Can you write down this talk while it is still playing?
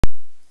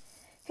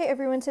Hey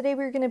everyone, today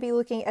we're going to be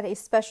looking at a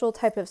special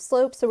type of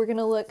slope. So we're going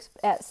to look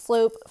at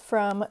slope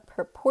from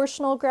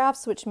proportional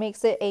graphs, which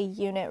makes it a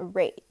unit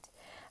rate.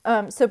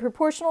 So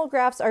proportional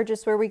graphs are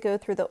just where we go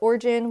through the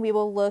origin. We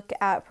will look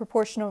at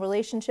proportional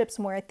relationships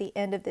more at the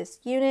end of this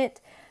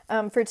unit.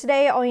 For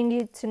today, all you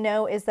need to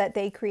know is that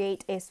they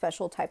create a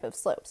special type of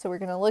slope. So we're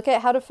going to look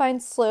at how to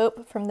find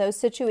slope from those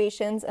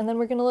situations, and then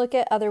we're going to look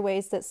at other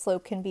ways that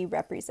slope can be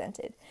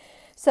represented.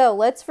 So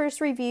let's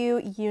first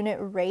review unit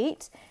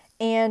rate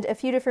and a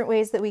few different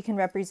ways that we can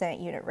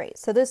represent unit rate.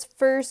 So this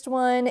first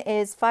one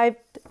is five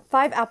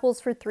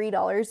apples for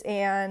 $3,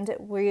 and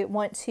we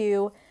want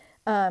to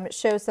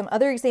show some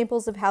other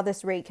examples of how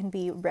this rate can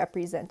be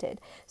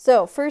represented.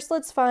 So first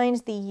let's find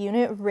the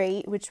unit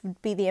rate, which would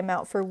be the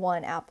amount for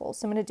one apple.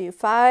 So I'm going to do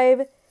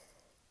 3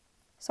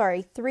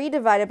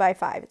 divided by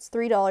 5. It's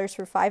 $3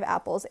 for 5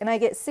 apples, and I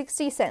get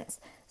 60 cents.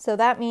 So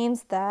that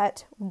means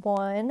that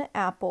one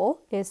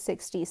apple is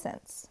 60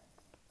 cents.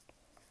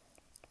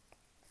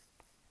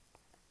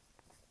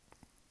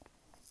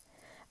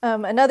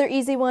 Another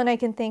easy one I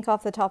can think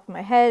off the top of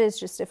my head is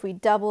just if we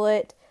double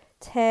it,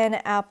 10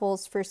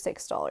 apples for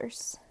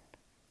 $6.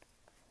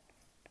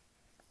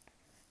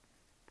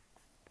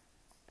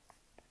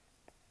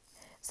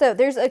 So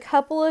there's a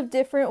couple of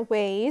different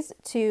ways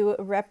to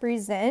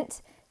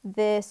represent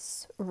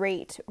this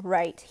rate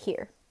right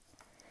here.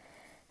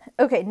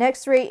 Okay,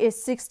 next rate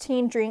is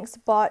 16 drinks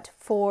bought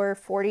for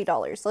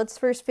 $40. Let's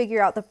first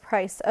figure out the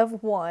price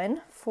of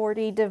one.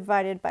 40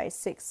 divided by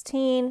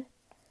 16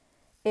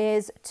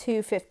 is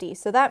 $2.50.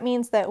 So that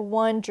means that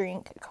one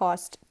drink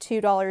cost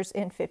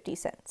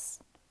 $2.50.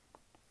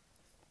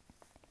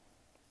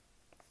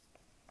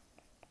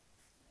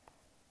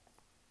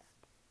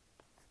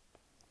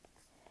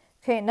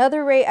 Okay,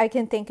 another rate I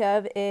can think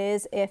of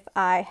is if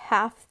I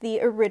half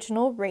the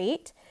original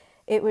rate,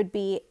 it would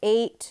be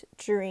 8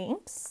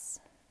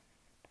 drinks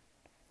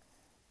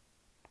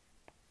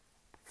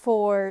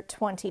for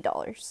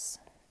 $20.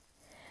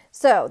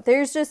 So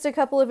there's just a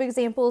couple of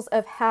examples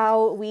of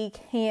how we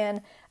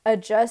can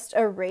adjust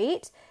a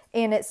rate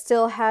and it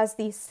still has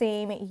the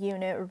same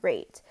unit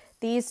rate.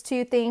 These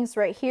two things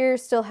right here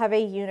still have a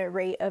unit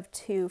rate of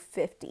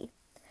 $2.50.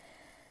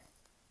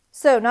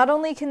 So not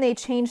only can they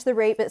change the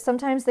rate, but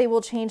sometimes they will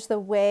change the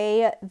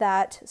way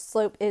that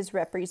slope is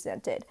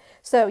represented.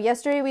 So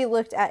yesterday we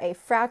looked at a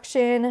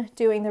fraction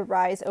doing the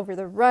rise over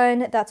the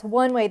run. That's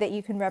one way that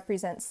you can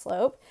represent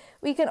slope.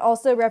 We can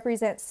also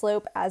represent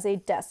slope as a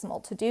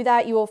decimal. To do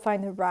that, you will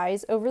find the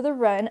rise over the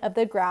run of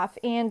the graph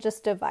and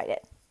just divide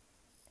it.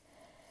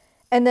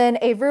 And then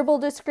a verbal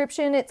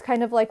description, it's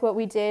kind of like what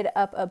we did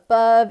up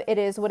above. It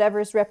is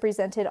whatever is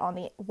represented on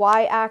the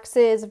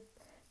y-axis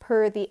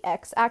per the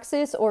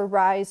x-axis, or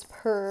rise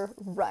per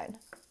run.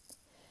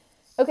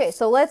 Okay,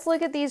 so let's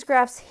look at these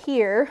graphs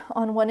here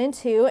on 1 and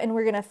 2, and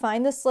we're going to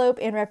find the slope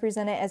and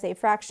represent it as a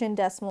fraction,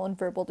 decimal, and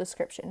verbal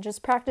description.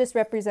 Just practice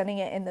representing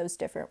it in those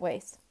different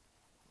ways.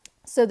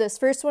 So this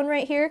first one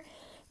right here,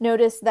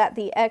 notice that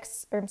the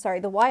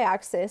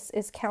y-axis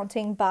is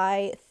counting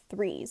by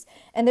 3s.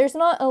 And there's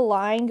not a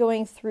line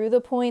going through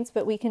the points,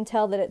 but we can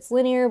tell that it's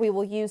linear. We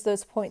will use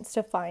those points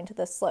to find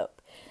the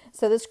slope.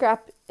 So this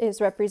graph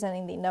is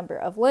representing the number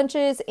of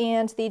lunches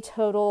and the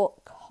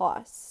total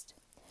cost.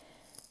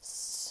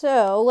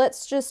 So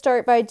let's just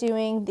start by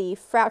doing the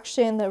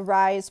fraction, the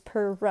rise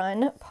per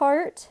run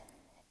part.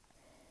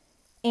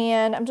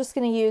 And I'm just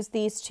going to use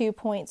these 2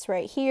 points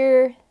right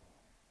here.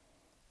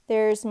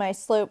 There's my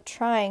slope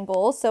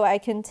triangle, so I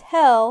can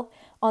tell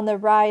on the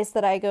rise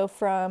that I go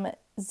from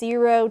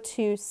 0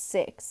 to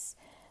 6.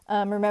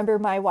 Remember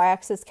my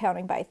y-axis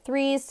counting by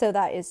 3s, so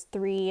that is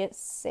 3,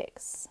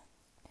 6.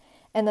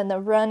 And then the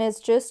run is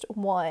just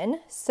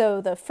 1,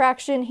 so the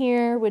fraction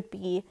here would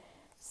be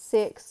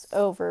 6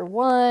 over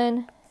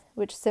 1,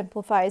 which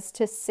simplifies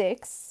to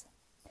 6.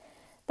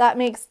 That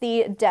makes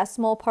the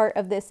decimal part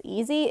of this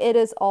easy. It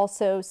is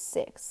also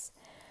 6.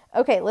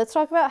 Okay, let's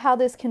talk about how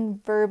this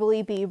can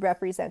verbally be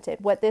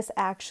represented, what this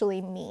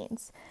actually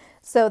means.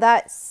 So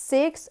that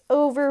 6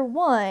 over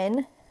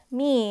 1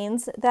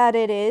 means that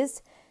it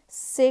is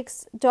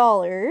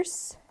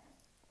 $6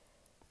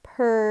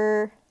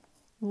 per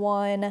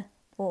one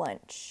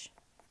lunch.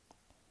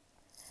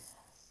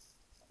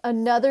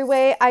 Another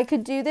way I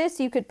could do this,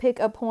 you could pick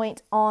a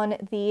point on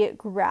the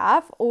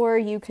graph, or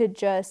you could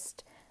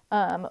just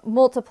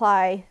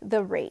multiply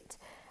the rate.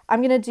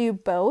 I'm going to do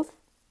both.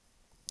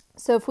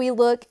 So if we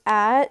look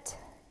at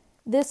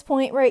this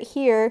point right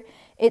here,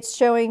 it's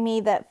showing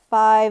me that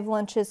 5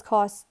 lunches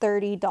cost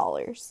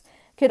 $30.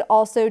 Could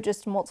also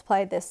just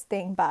multiply this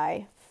thing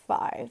by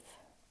 5.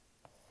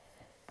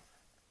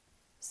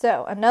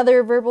 So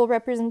another verbal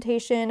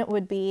representation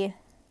would be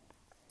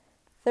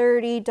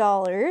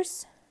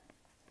 $30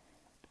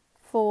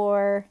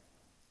 for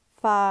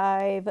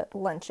 5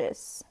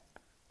 lunches.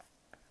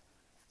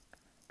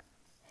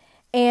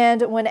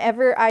 And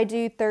whenever I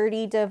do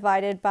 30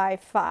 divided by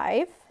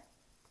 5,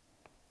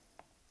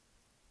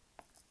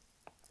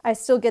 I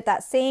still get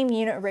that same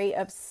unit rate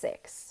of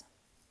 6.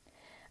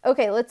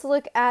 Okay, let's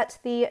look at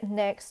the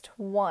next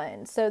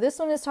one. So this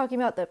one is talking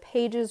about the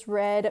pages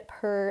read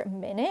per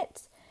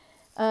minute.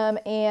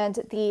 And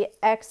the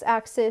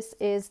x-axis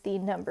is the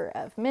number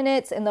of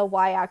minutes and the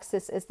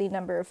y-axis is the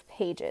number of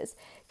pages.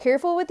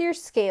 Careful with your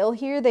scale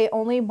here. They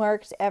only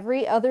marked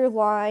every other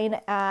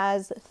line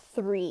as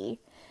 3.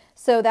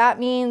 So that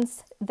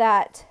means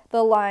that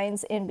the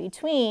lines in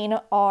between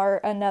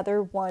are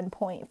another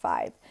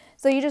 1.5.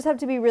 So you just have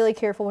to be really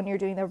careful when you're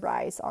doing the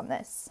rise on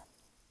this.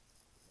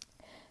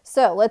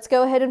 So let's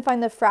go ahead and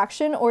find the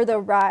fraction or the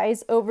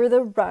rise over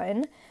the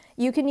run.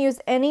 You can use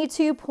any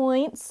 2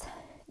 points.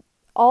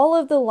 All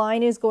of the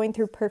line is going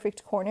through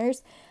perfect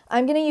corners.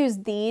 I'm going to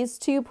use these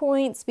 2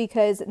 points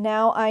because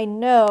now I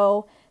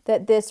know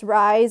that this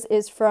rise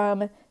is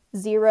from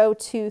 0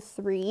 to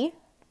 3.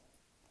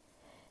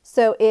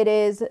 So it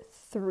is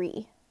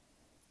 3.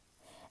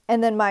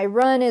 And then my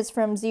run is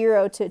from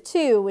 0 to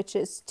 2, which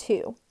is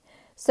 2.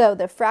 So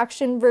the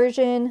fraction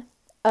version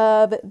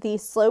of the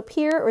slope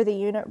here, or the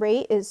unit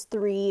rate, is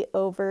 3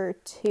 over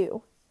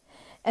 2.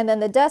 And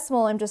then the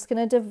decimal, I'm just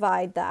going to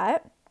divide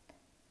that.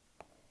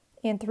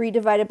 And 3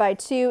 divided by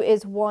 2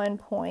 is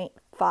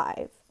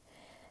 1.5.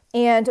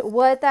 And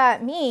what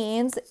that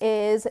means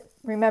is,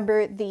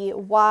 remember the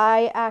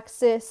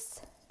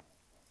y-axis,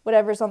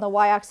 whatever's on the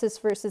y-axis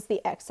versus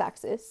the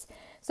x-axis.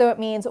 So it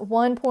means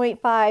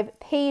 1.5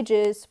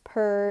 pages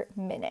per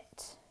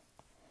minute.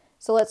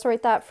 So let's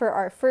write that for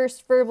our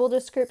first verbal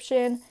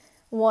description,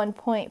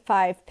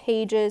 1.5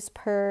 pages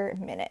per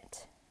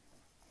minute.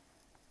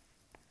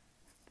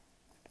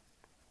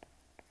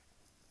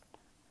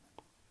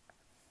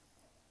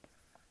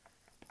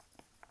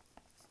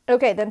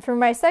 Okay, then for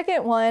my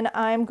second one,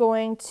 I'm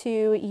going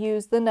to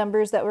use the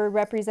numbers that were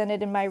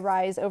represented in my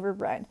rise over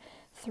run,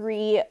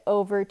 3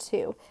 over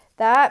 2.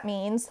 That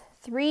means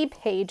 3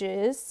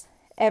 pages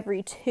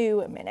every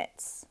 2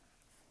 minutes.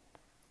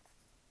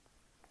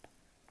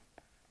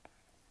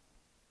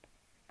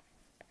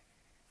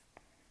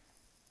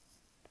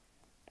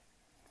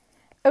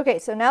 Okay,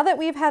 so now that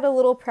we've had a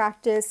little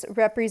practice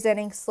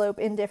representing slope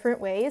in different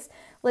ways,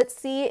 let's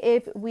see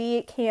if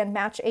we can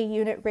match a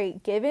unit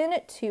rate given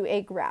to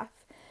a graph.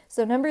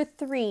 So number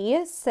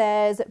 3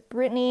 says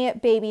Brittany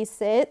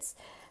babysits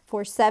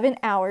for 7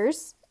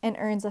 hours and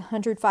earns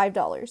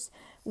 $105,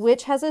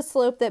 which has a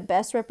slope that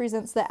best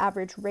represents the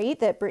average rate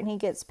that Brittany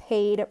gets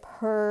paid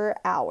per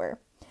hour.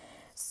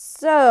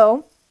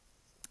 So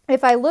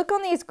if I look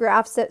on these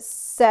graphs at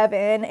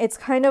 7, it's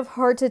kind of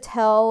hard to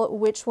tell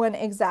which one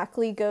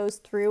exactly goes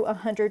through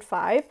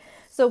 105.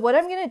 So what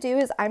I'm going to do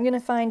is I'm going to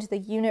find the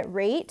unit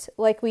rate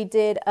like we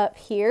did up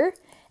here,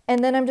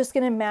 and then I'm just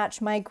going to match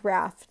my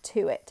graph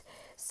to it.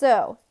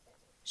 So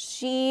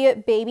she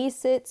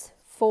babysits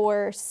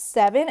for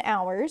 7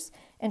 hours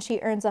and she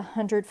earns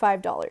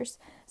 $105.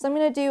 So I'm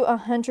going to do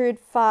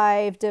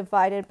 105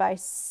 divided by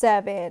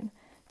 7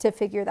 to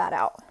figure that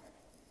out.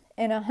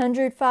 And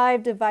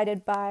 105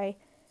 divided by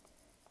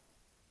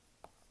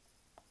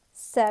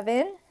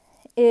 7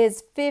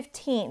 is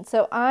 15.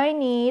 So I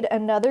need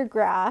another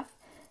graph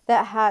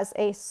that has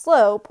a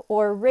slope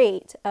or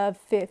rate of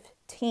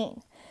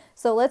 15.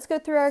 So let's go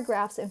through our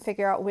graphs and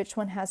figure out which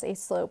one has a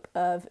slope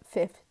of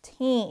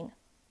 15.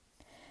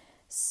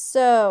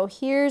 So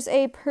here's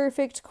a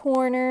perfect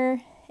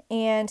corner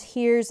and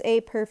here's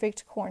a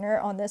perfect corner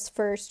on this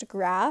first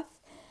graph.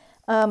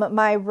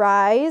 My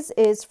rise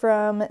is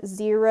from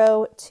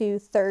 0 to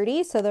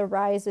 30, so the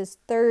rise is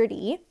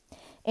 30.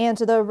 And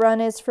the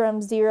run is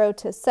from 0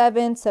 to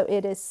 7, so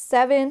it is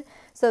 7.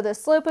 So the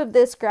slope of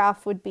this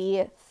graph would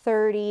be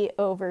 30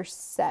 over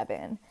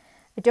 7.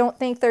 I don't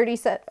think 30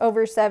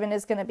 over 7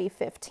 is going to be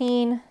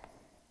 15.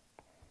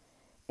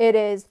 It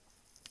is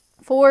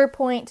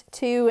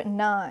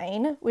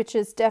 4.29, which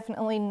is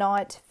definitely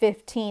not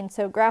 15,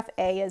 so graph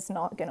A is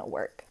not going to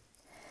work.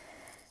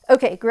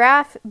 Okay,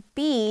 graph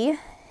B,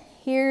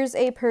 here's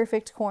a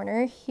perfect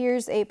corner,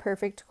 here's a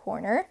perfect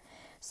corner.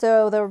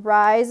 So the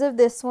rise of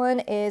this one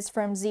is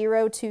from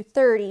 0 to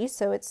 30,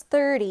 so it's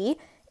 30,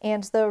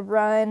 and the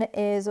run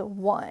is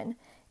 1.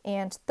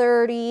 And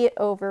 30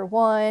 over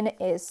 1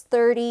 is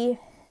 30.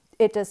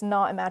 It does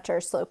not match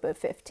our slope of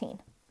 15.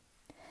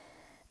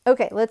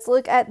 Okay, let's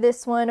look at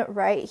this one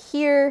right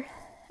here.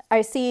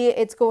 I see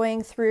it's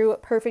going through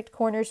perfect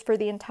corners for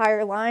the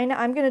entire line.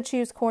 I'm going to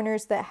choose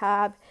corners that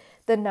have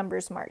the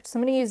numbers marked. So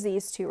I'm going to use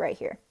these two right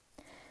here.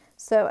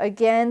 So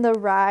again, the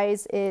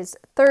rise is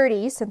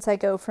 30 since I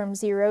go from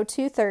 0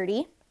 to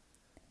 30.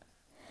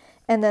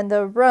 And then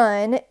the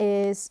run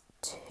is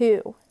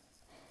 2.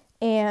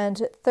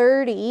 And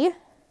 30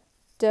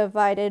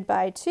 divided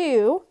by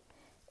 2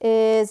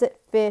 is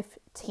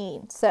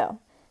 15. So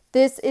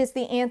this is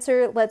the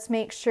answer. Let's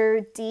make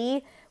sure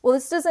D. Well,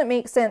 this doesn't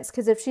make sense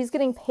because if she's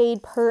getting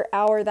paid per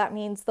hour, that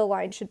means the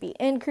line should be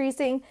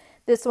increasing.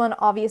 This one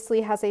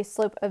obviously has a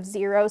slope of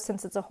 0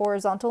 since it's a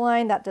horizontal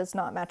line. That does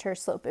not match our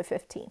slope of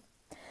 15.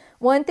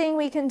 One thing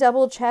we can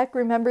double check,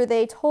 remember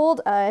they told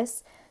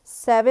us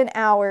 7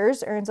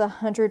 hours earns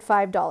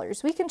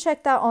 $105. We can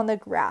check that on the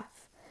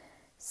graph.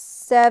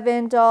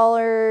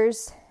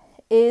 $7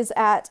 is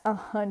at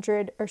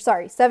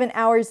 7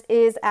 hours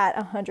is at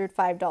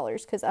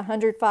 $105 because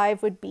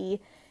 105 would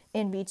be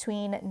in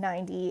between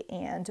 90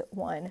 and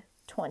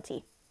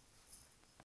 120.